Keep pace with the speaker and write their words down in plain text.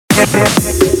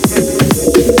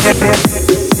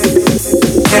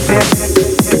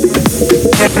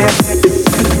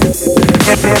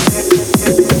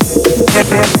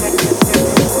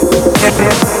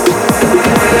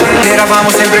Eravamo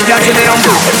sempre in viaggio ed era un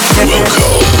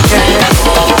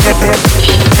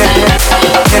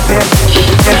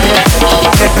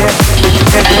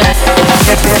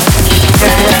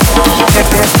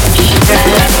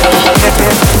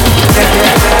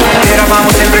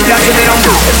Eravamo sempre in viaggio ed era un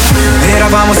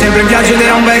Eravamo sempre in viaggio ed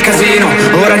era un bel casino.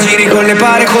 Ora giri con le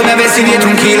pare come avessi dietro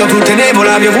un chilo. Tu te ne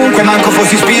volavi ovunque, manco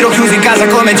fossi Spiro. Chiuso in casa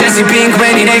come Jesse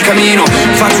Pinkman nel camino.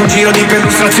 Faccio un giro di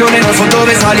perlustrazione, non so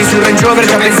dove. Sali sul Range Rover,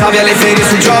 già pensavi alle ferie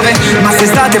su Giove. Ma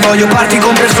quest'estate voglio parti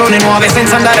con persone nuove,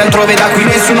 senza andare altrove, da qui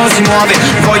nessuno si muove.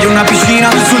 Voglio una piscina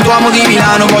sul Duomo di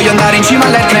Milano. Voglio andare in cima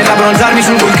all'Etna e abbronzarmi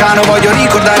sul vulcano. Voglio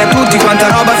ricordare a tutti quanta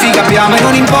roba figa abbiamo. E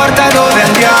non importa dove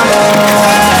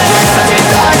andiamo. Questa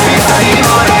città è vista di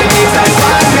dimora, è vista di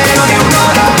fare meno di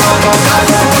un'ora. Poco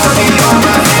caldo, scuso di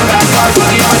idioma, sembra il corpo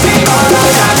di ogni ora.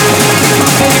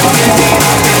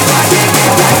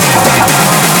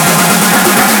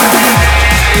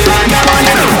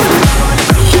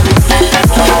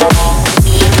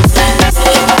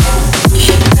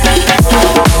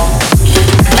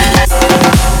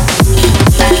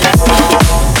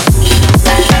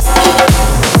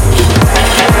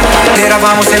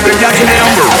 Eravamo sempre in viaggio nero.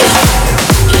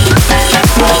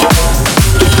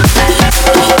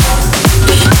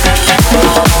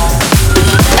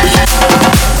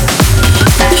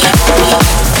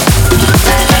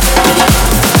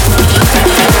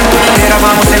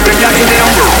 Eravamo sempre in viaggio nero.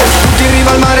 Tutti in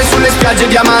riva al mare sulle spiagge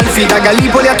di Amalfi. Da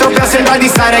Gallipoli a Tropea sembra di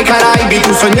stare ai Caraibi.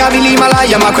 Tu sognavi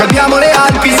l'Himalaya ma qui abbiamo le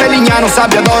Alpi. Sei Lignano,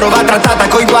 sabbia d'oro, va trattata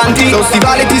coi guanti. Lo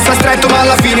stivale ti sta stretto ma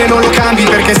alla fine non lo cambi,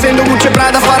 perché essendo Gucci e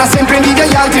Prada farà sempre invidia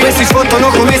agli altri. E si sfottono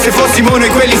come se fossimo noi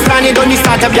quelli strani. Ed ogni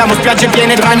estate abbiamo spiagge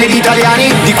piene tranne gli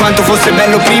italiani. Di quanto fosse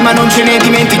bello prima non ce ne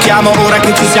dimentichiamo. Ora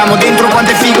che ci siamo dentro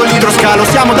quanto è figo l'idroscalo.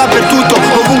 Siamo dappertutto,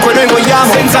 ovunque noi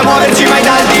vogliamo, senza muoverci mai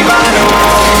dal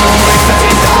divano. Questa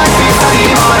città è vista di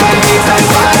dimora, è vista di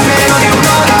fare meno di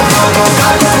un'ora. Poco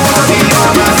caldo, scudo di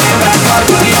idioma, sembra il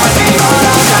corpo di ogni ora.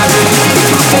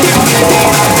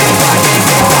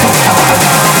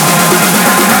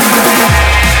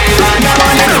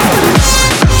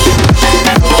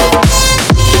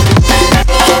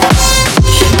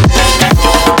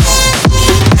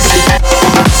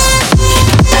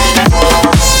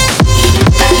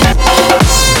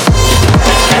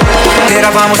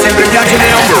 Eravamo sempre in viaggio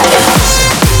nero.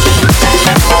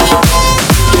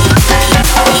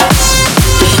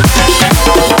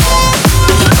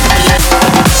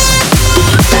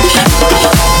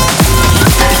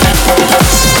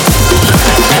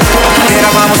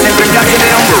 Eravamo sempre in viaggio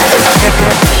nero.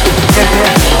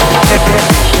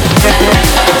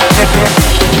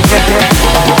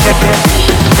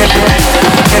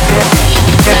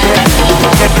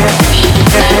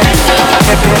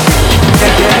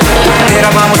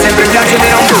 Eravamo sempre in viaggio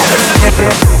nero.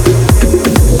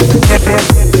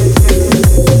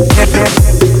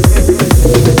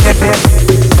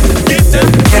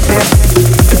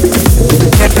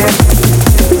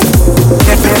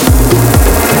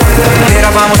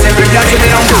 Eravamo sempre in viaggio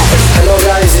nero. Hello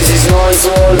guys, this is Noise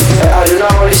Wall. Are you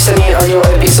now listening a new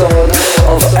episode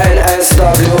of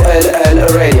NSWLL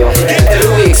Radio? Every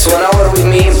week, 1 hour with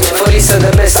me for listen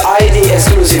the best ID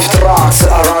exclusive tracks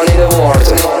around in the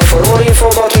world. For more info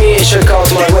about me, check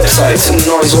out my website,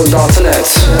 noisewall.net.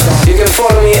 You can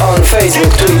follow me on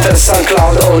Facebook, Twitter,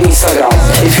 SoundCloud or Instagram.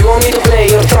 If you want me to play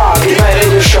your track in my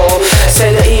radio show,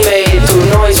 send an email to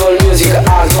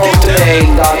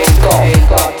noisewallmusic@hotmail.com.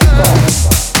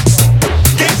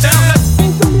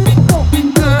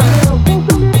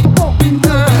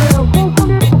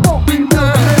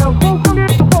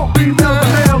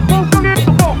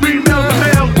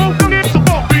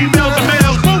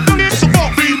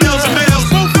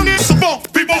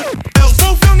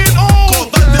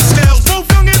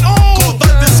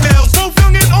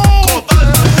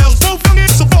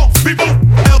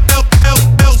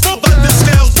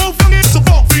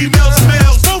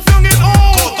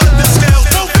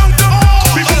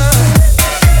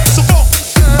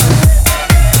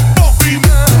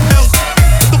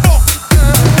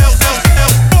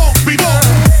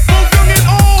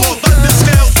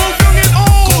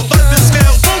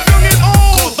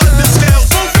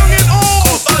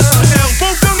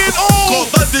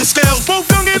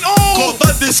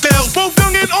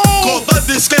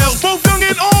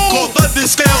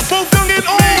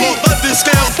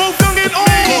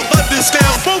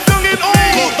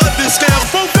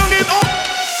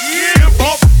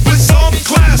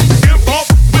 Hip hop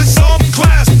with some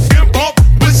class.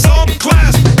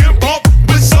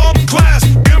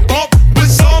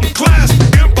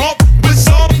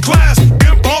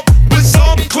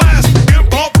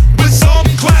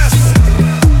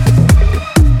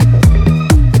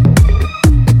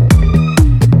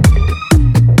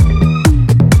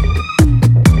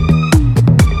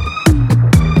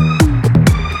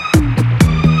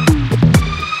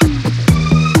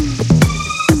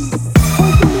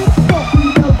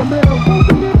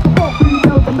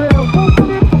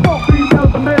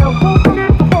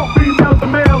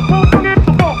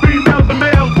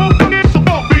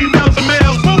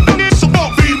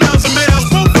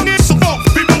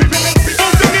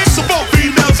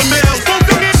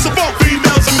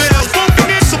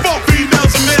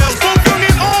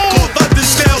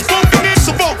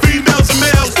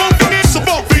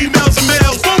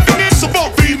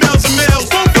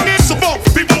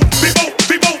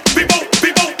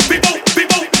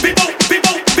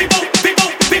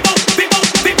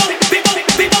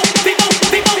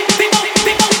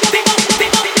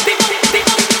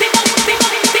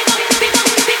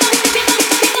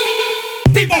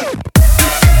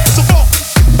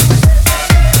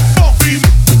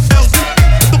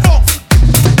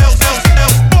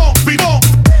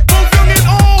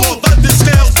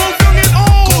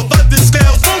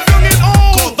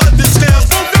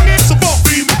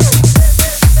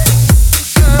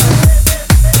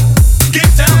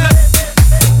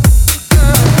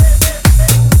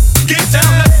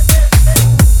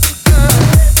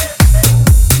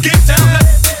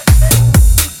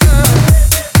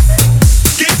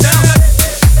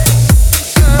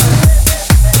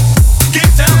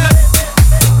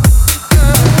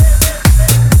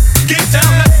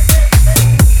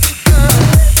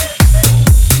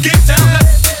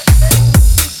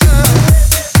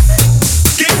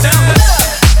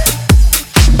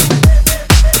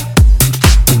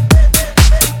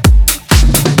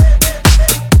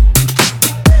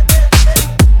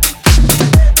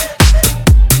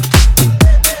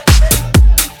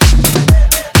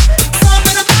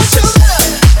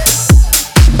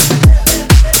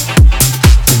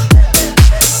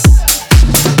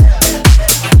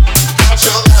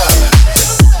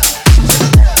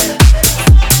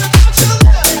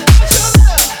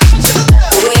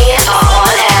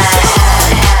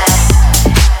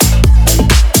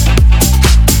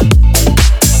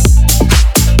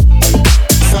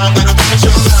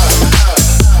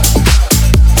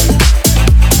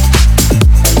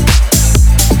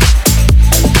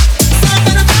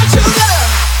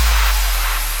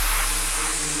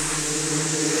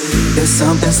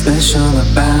 something special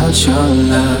about your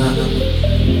love.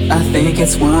 I think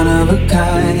it's one of a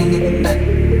kind.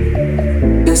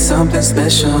 There's something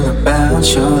special about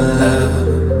your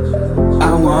love.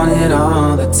 I want it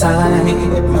all the time.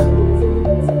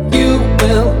 You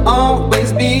will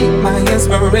always be my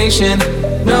inspiration.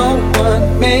 No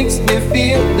one makes me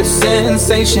feel the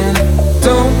sensation.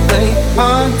 Don't play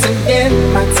hard to get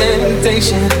my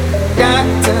temptation. Got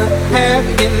to have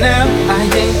you now. I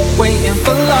ain't waiting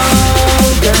for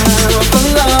long, girl, for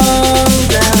long,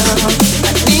 girl.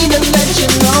 I need to let you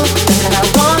know that I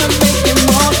wanna make it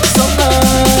more. So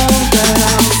long,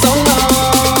 girl, so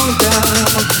long,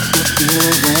 girl. You feel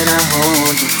it when I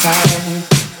hold you tight.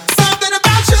 Something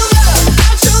about your love,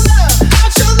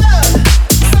 about your love, about your love.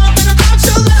 Something about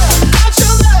your love,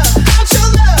 about your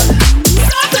love,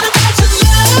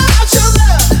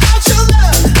 about your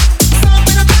love.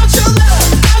 Something about your love, about your love, about your love.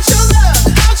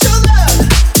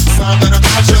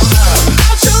 Something about your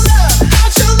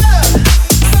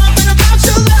love, about your love, about your love. Something about your love, about your love, about your love. Something about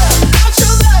your love, about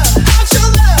your love, about your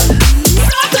love. Something about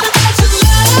your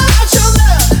love, about your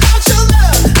love, about your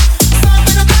love.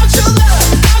 Something about your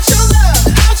love, about your love,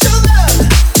 about your love.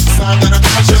 Something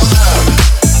about your love.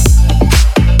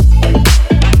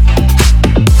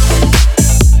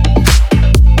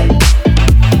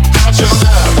 About your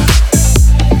love.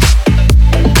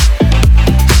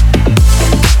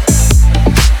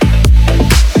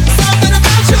 Something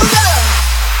about your love.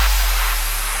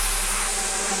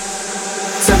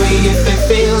 Tell me if it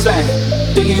feels right.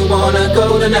 Do you wanna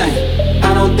go tonight?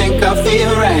 I don't think I'll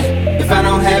feel right if I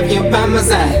don't have you by my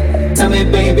side. Tell me,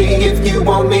 baby, if you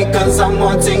want me, cause I'm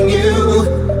wanting you.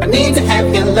 I need to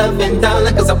have your loving,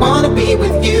 darling, cause I wanna be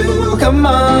with you. Come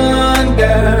on,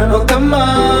 girl, come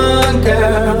on,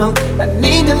 girl. I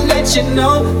need to let you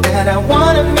know that I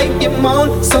wanna make you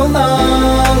moan. So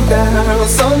long, girl,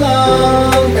 so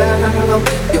long, girl.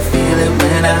 You feel it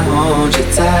when I hold you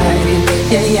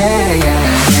tight. Yeah, yeah, yeah,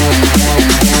 yeah, yeah,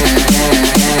 yeah, yeah,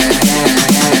 yeah,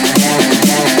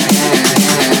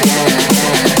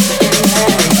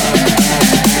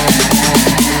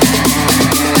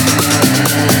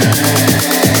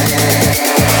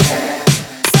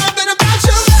 Something about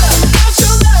your love, about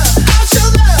your love, about your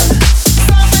love.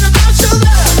 Something about your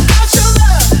love, about your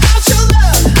love, about your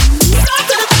love.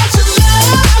 Something about your love,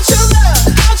 about your love,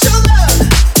 about your love.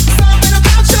 Something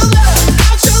about your love,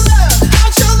 about your love,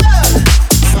 about your love.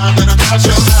 Something about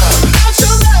your love, about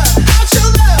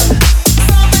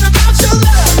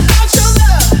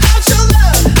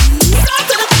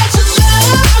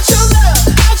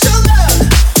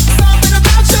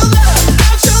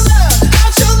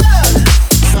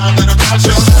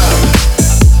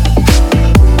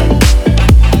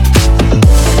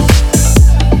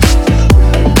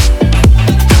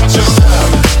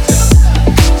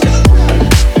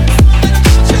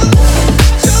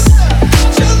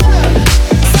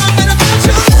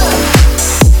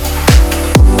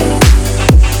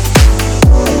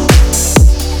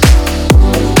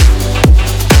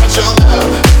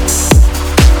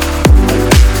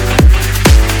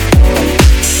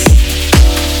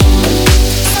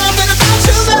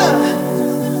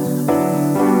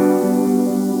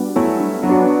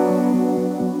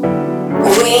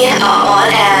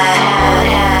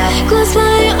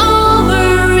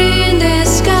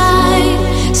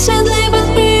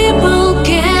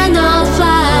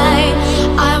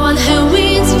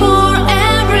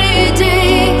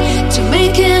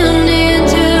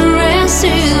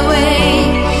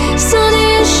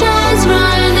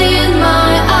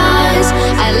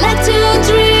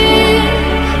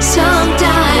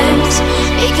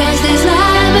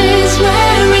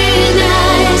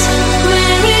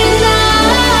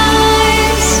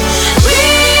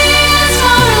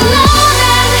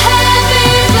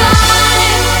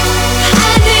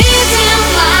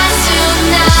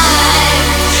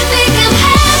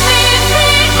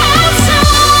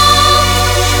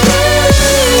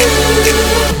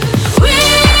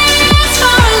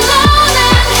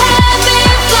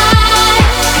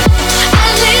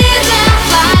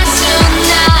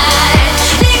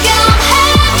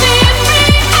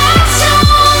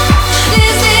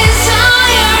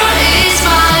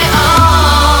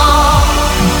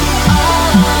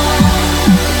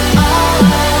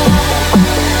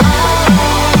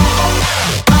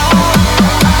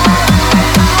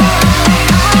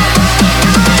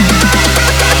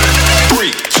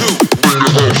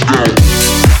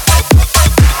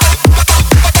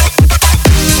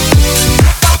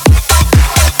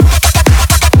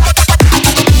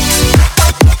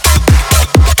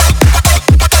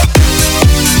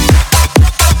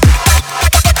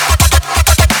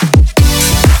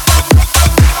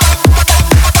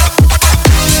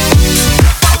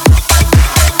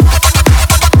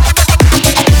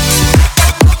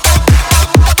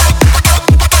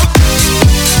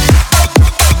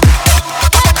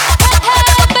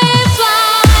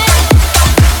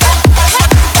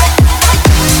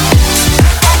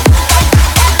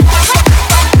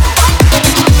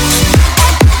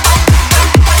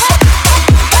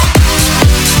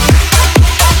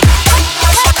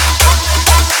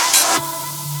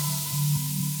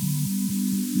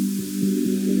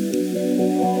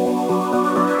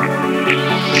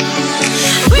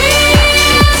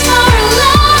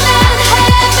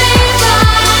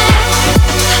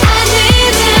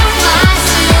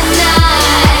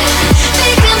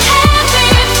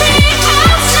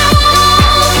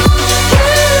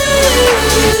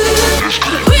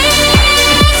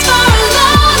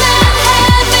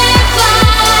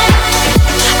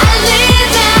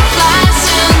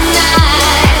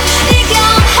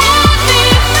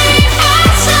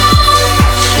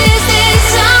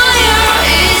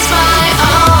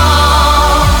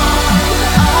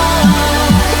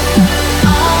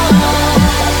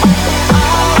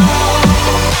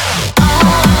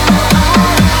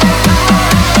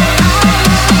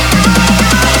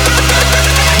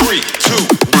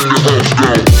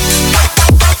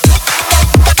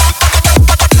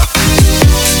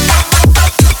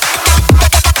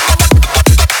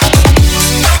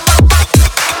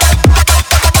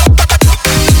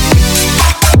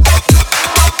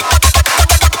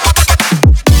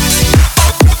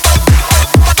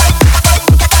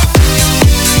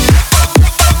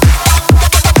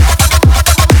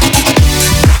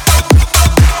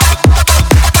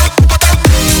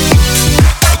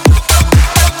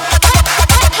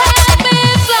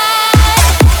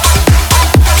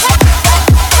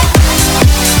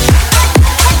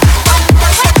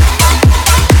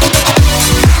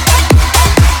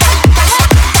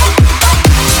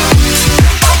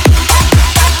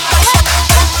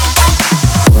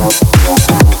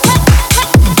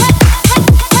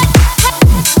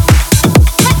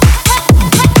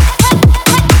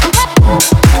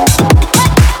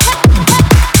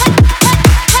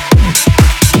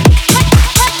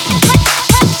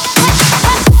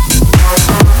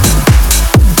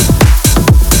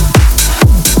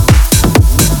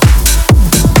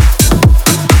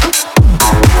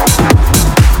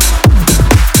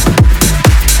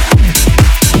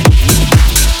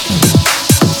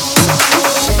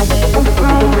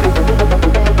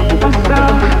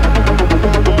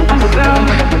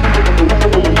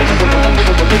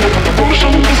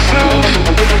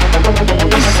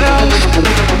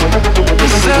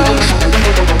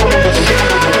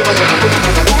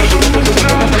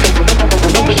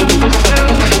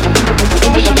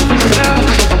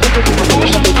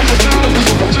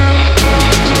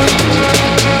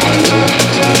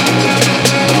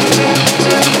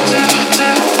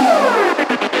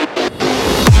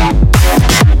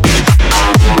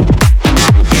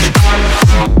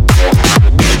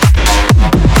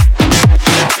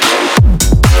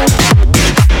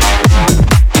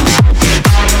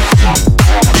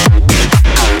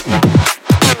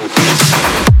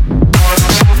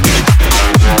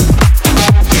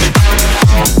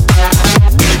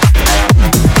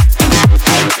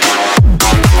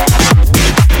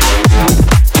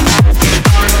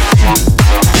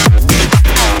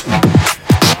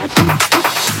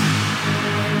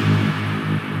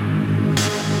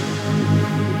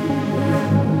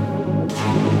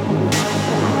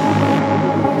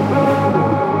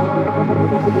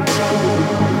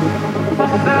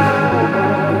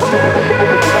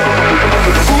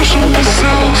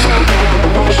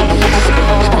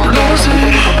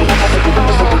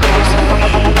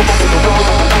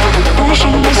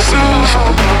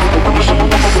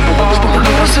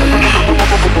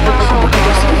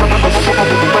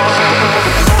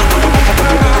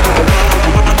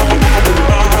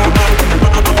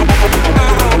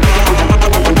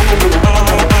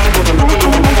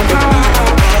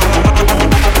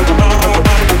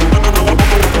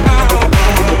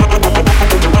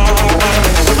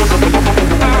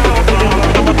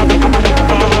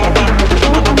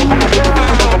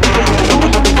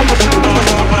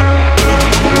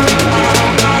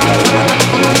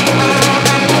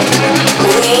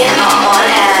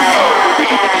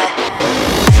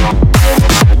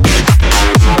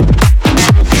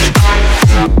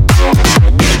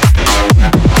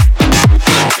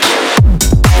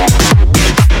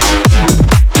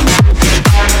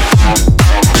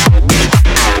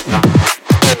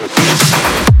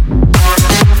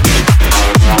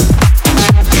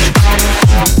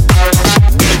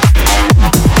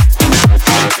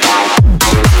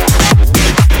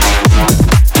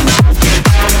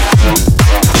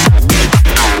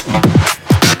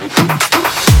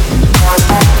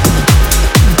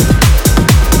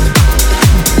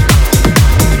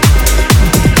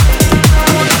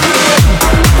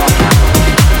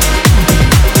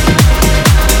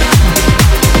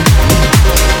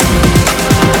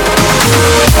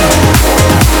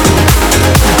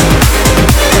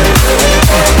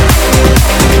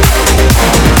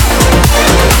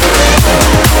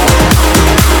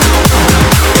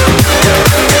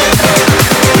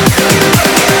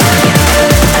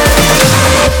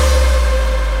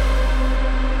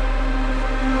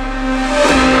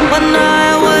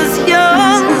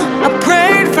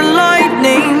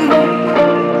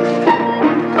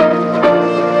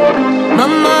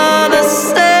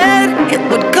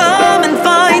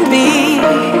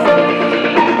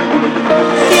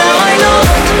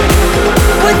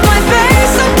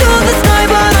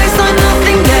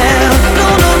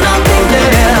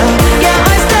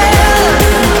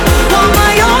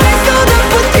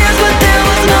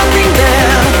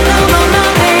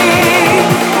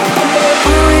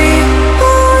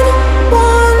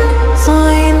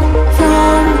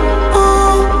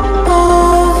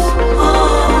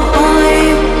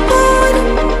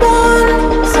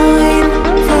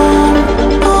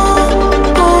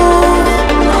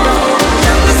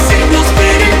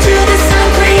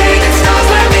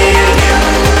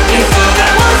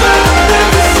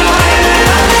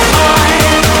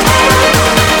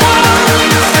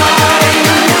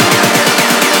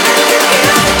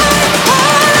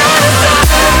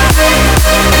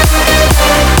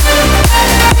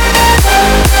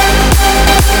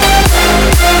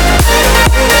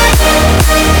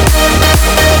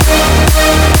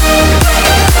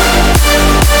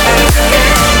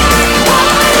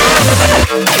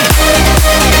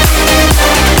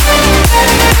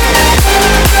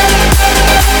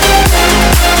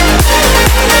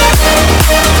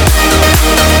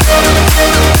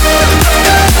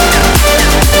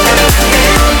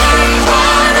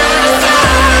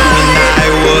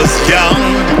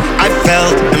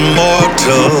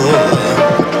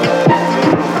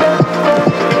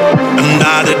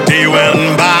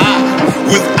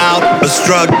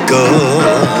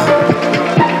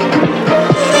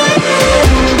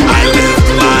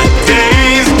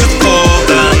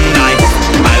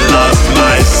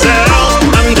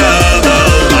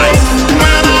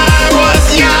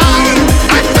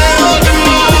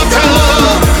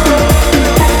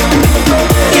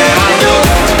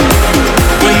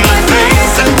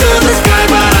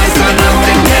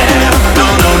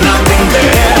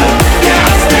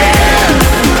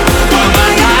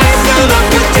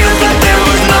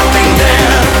Nothing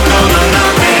there.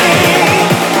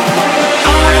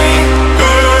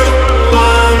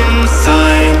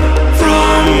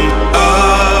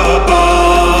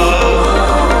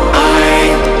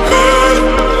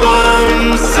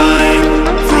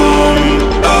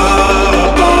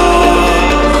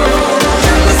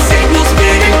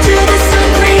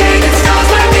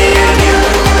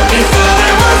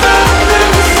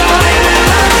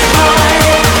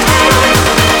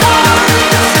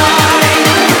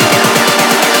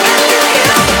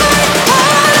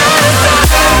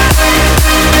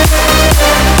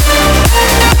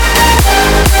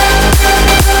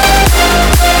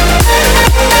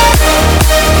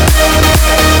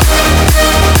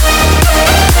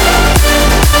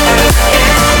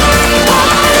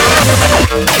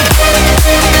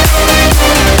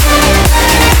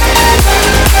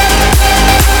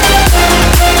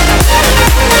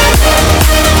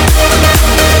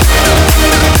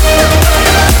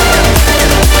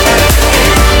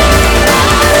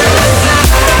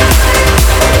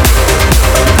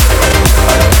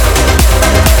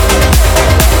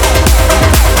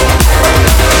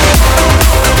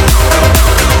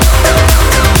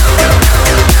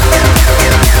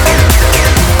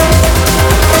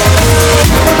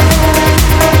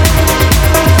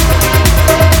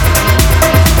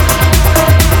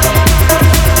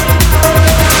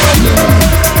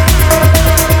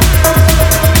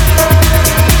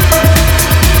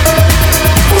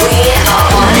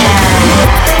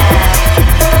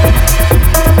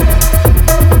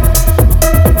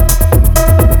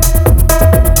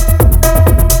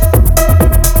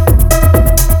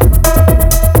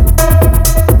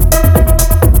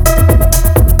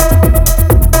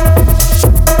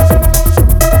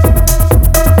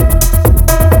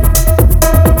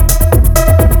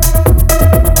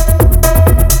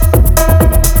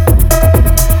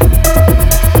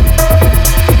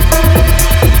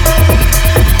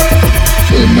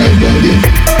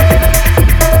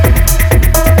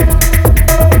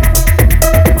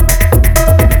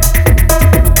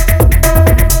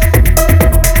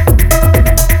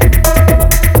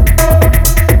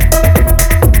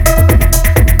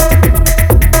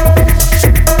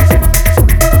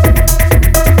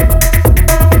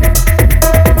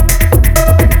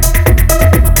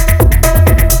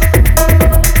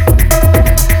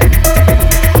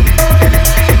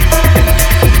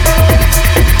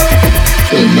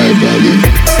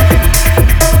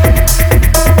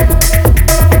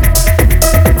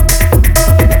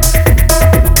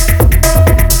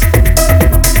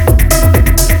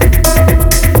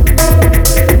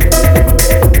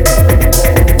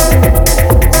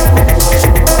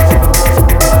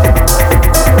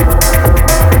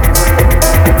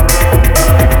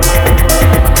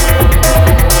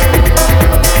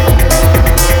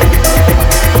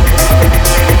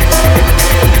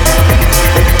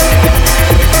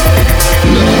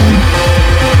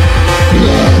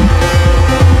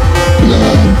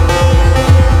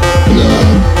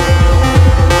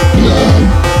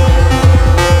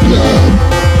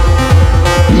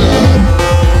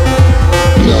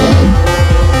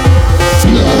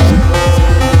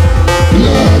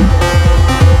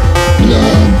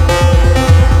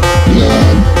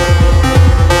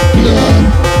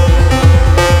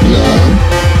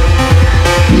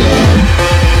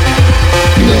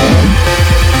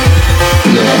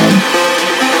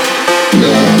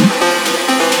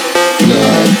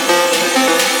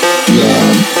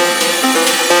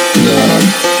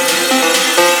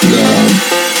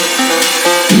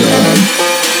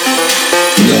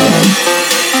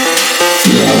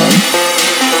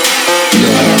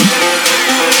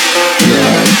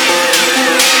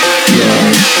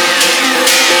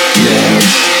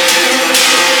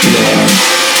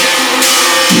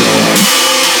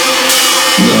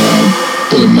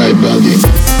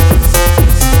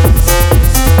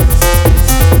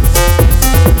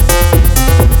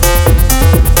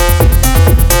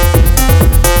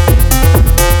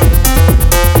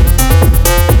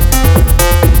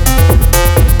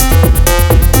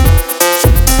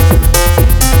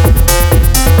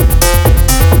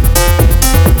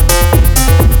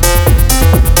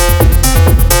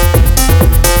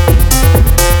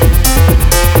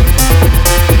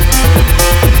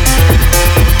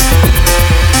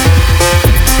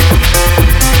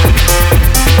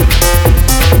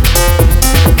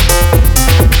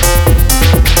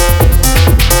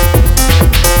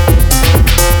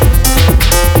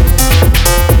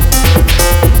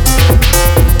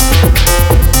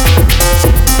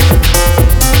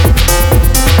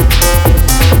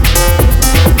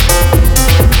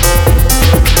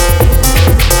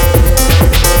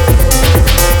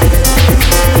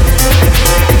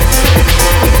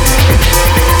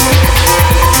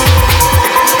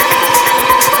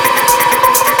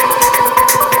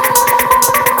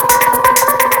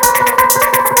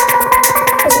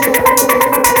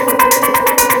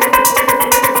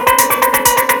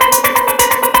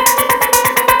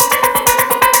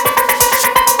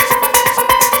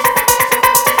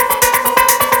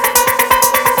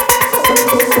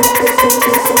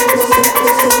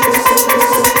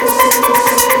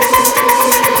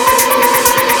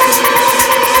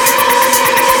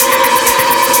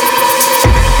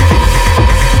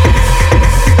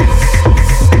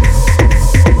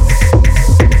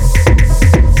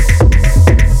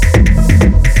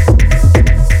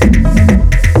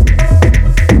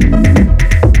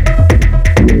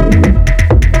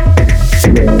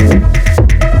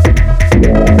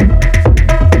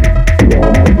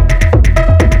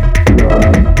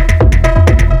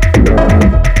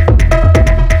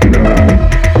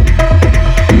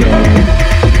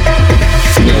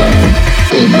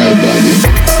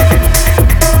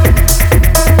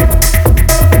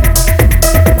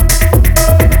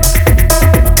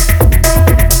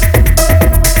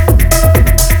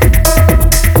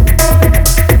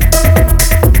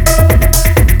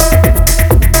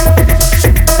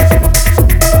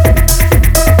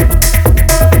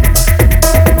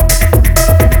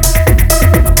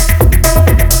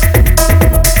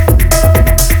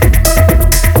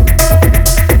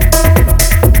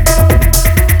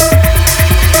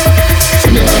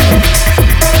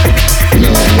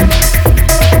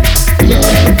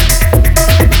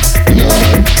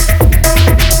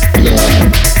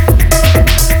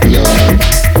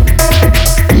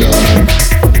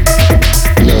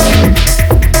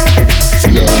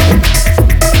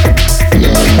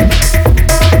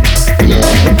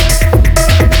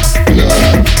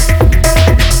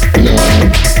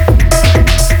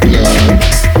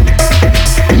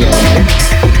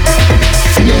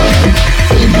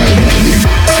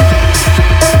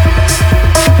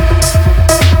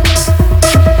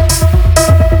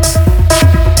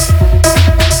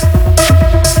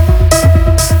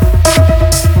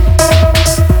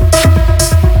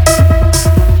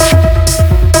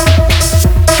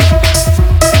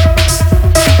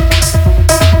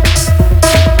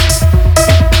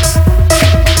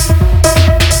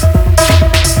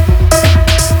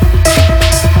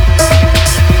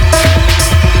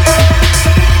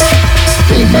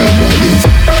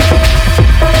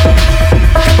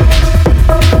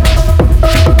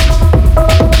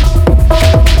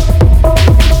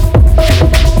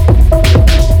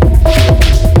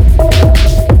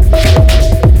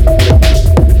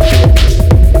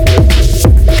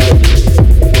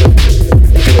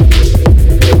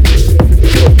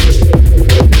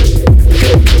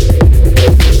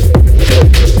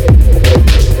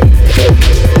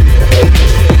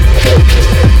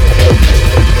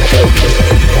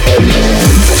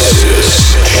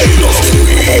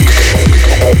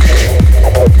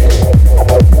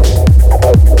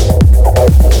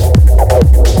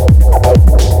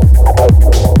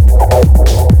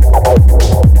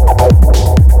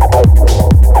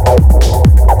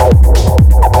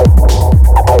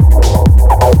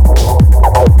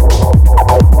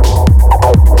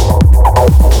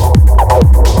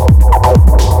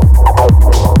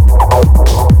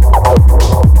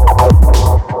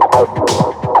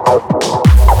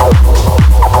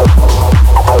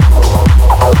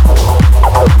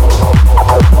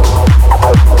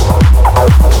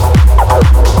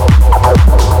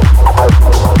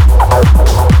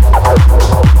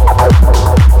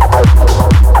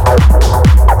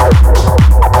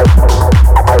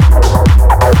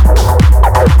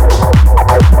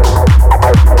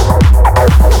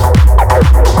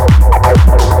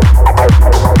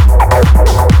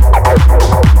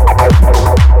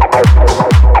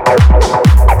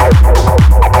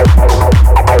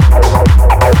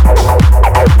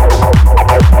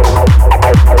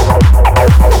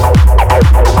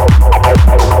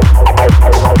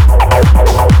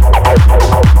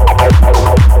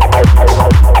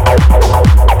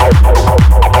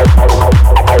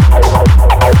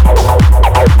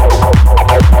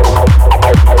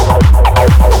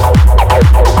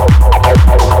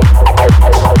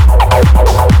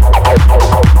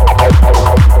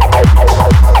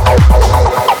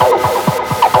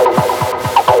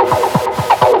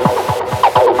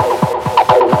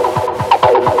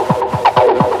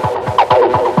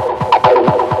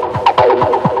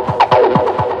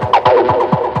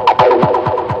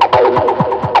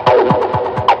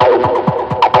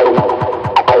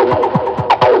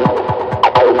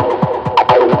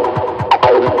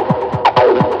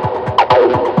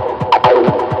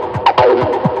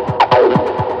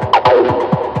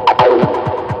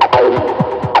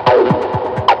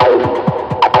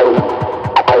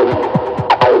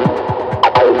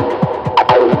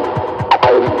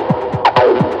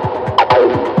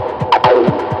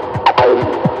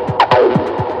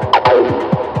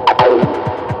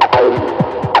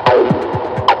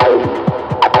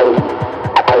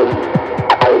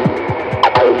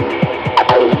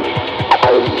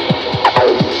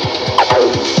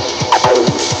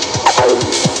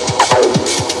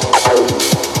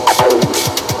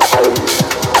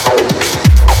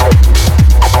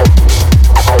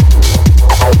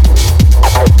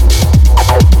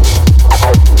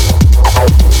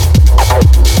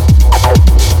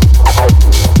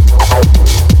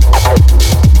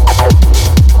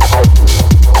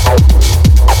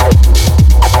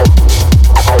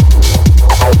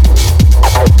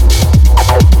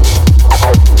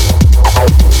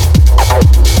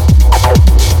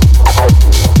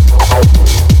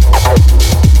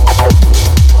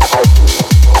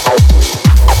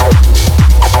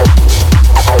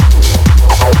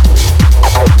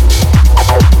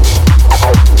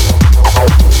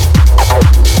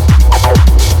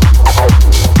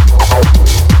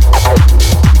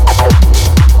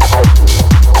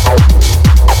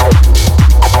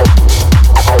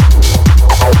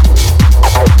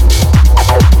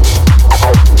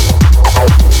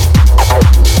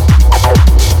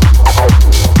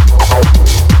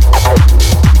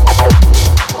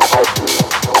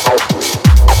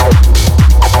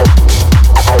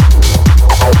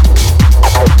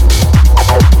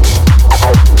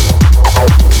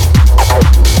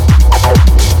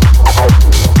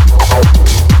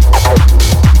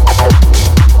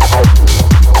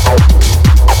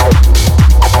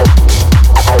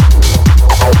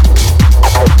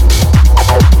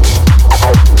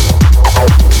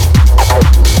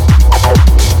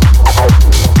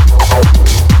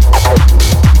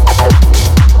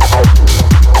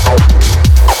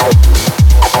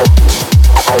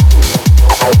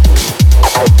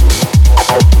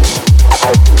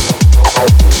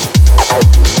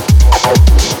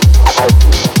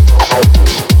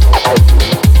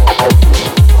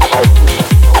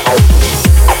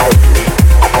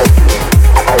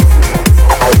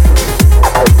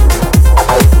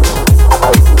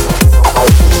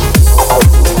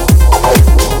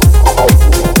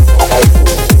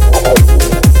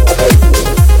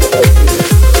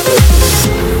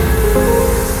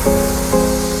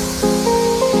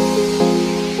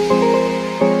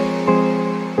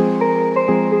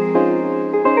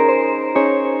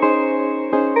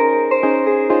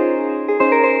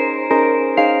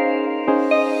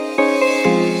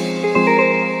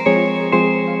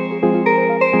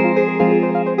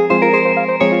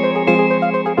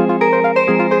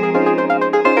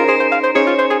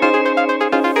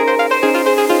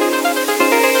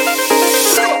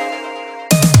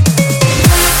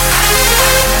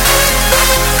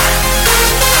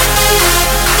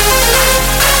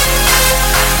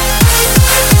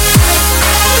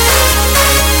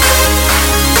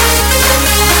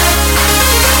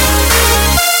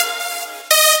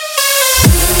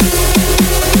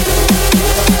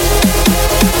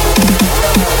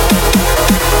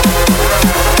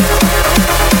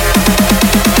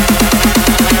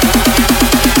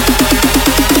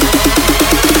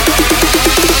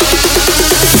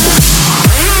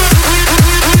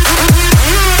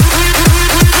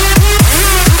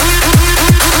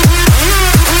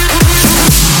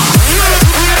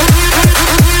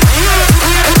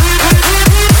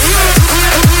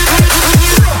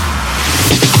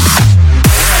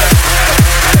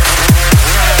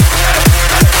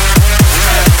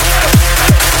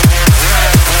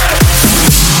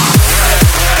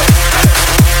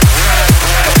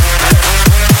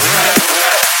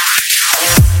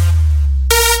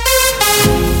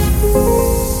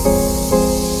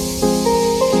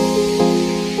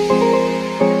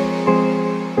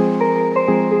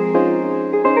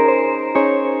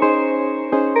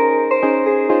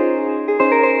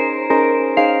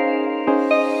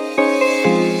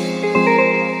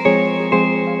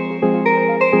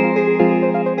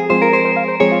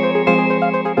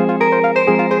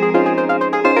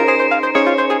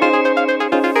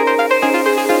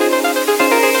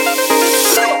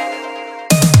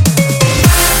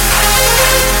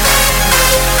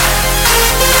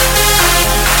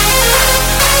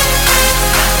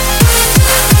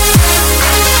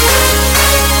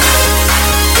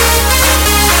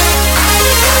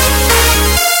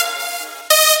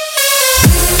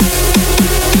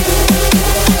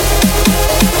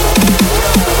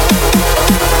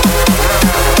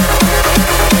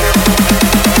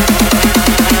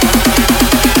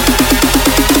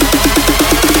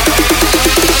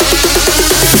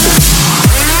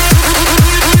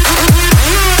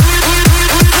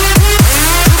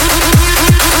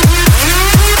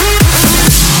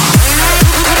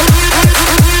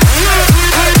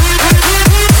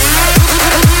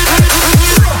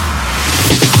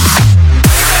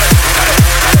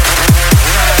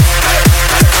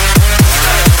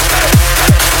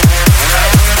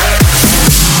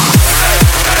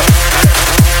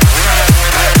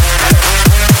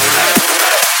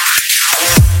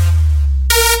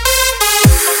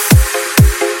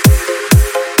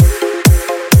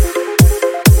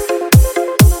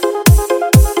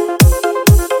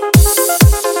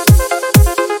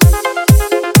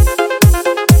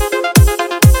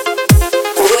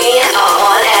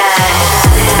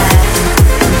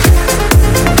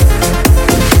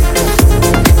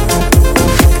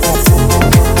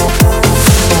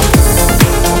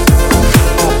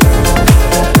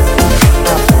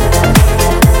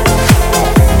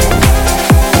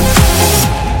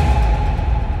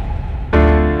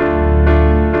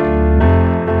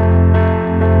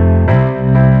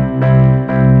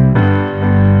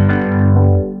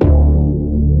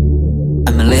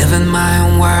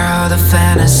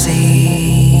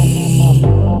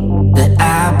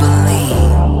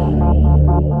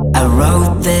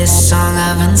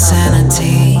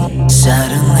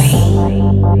 suddenly.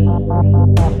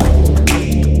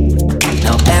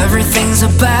 Now everything's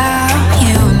about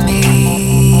you and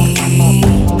me,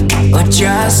 or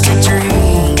just a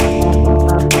dream.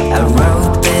 I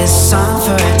wrote this song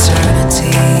for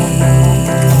eternity.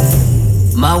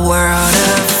 My world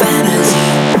of fantasy,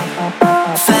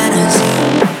 fantasy.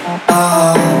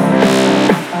 Oh,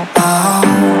 oh,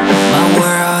 my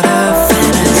world of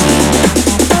fantasy,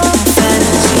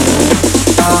 fantasy.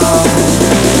 Oh,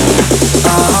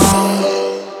 oh,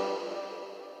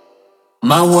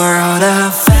 my world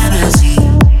of fantasy,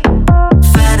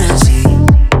 fantasy.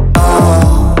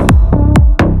 Oh,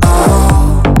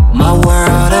 oh, my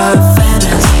world of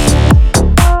fantasy,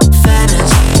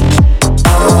 fantasy.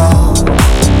 Oh,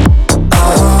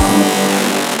 oh,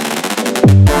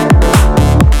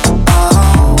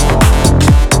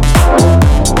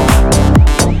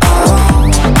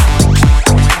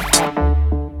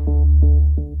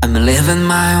 I'm living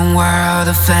my own world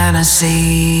of fantasy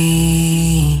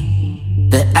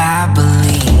that I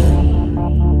believe.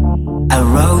 I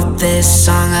wrote this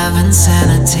song of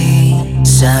insanity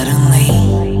suddenly.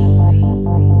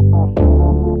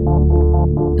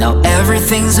 Now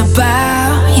everything's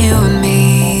about you and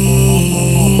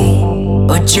me,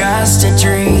 or just a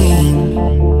dream.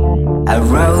 I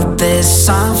wrote this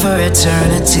song for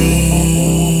eternity.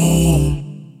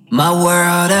 My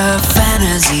world of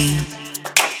fantasy,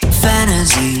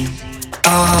 fantasy.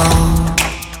 Oh,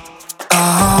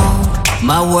 oh,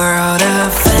 my world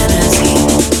of fantasy,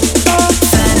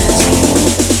 fantasy.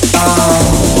 Oh,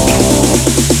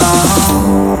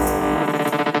 oh,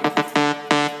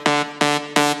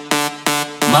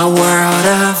 my world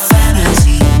of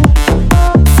fantasy,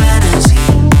 fantasy.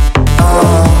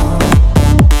 Oh,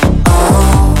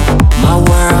 oh, my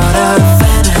world of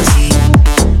fantasy,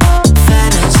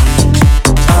 fantasy.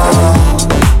 Oh,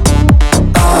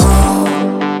 oh.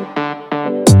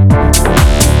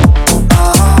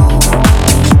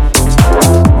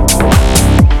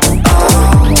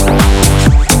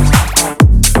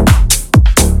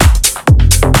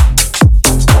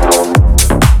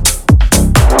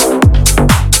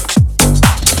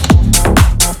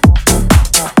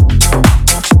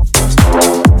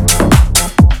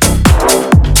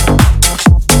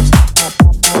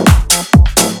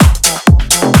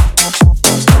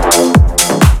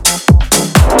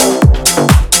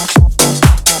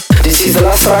 This is the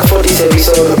last track for this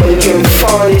episode, but you can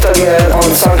find it again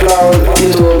on SoundCloud,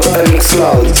 YouTube and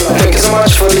Mixcloud. Thank you so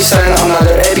much for listening to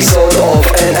another episode of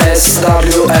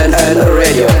NSWLL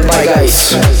Radio. Bye guys.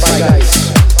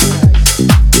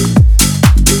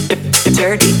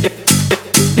 Dirty.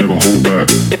 Never hold back.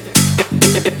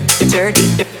 Dirty.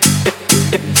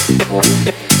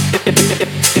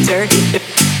 Dirty.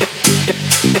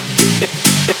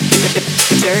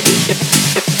 Dirty.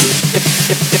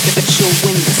 She'll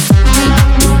win this.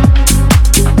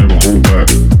 Never hold back. Never hold back.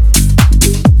 Dirty.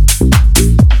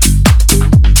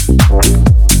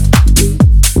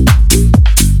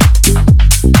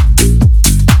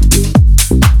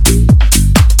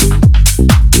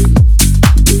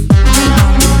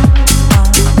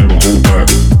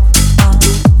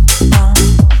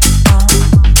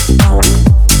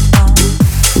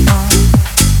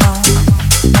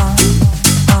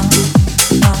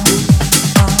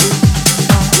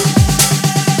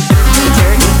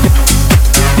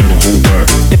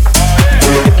 Dirty.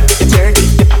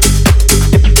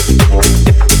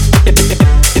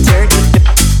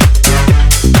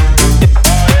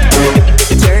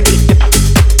 Dirty. Dirty.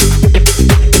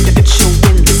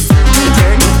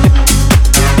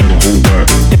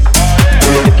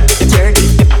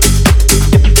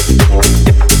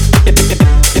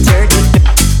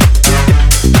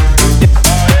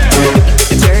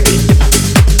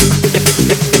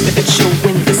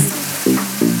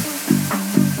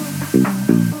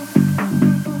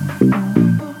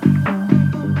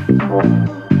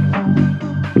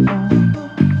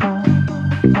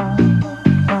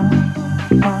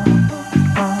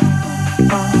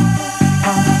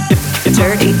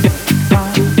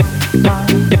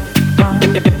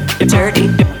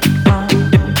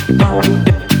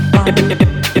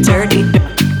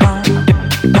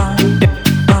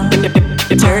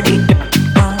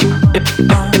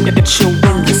 She'll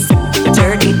win this.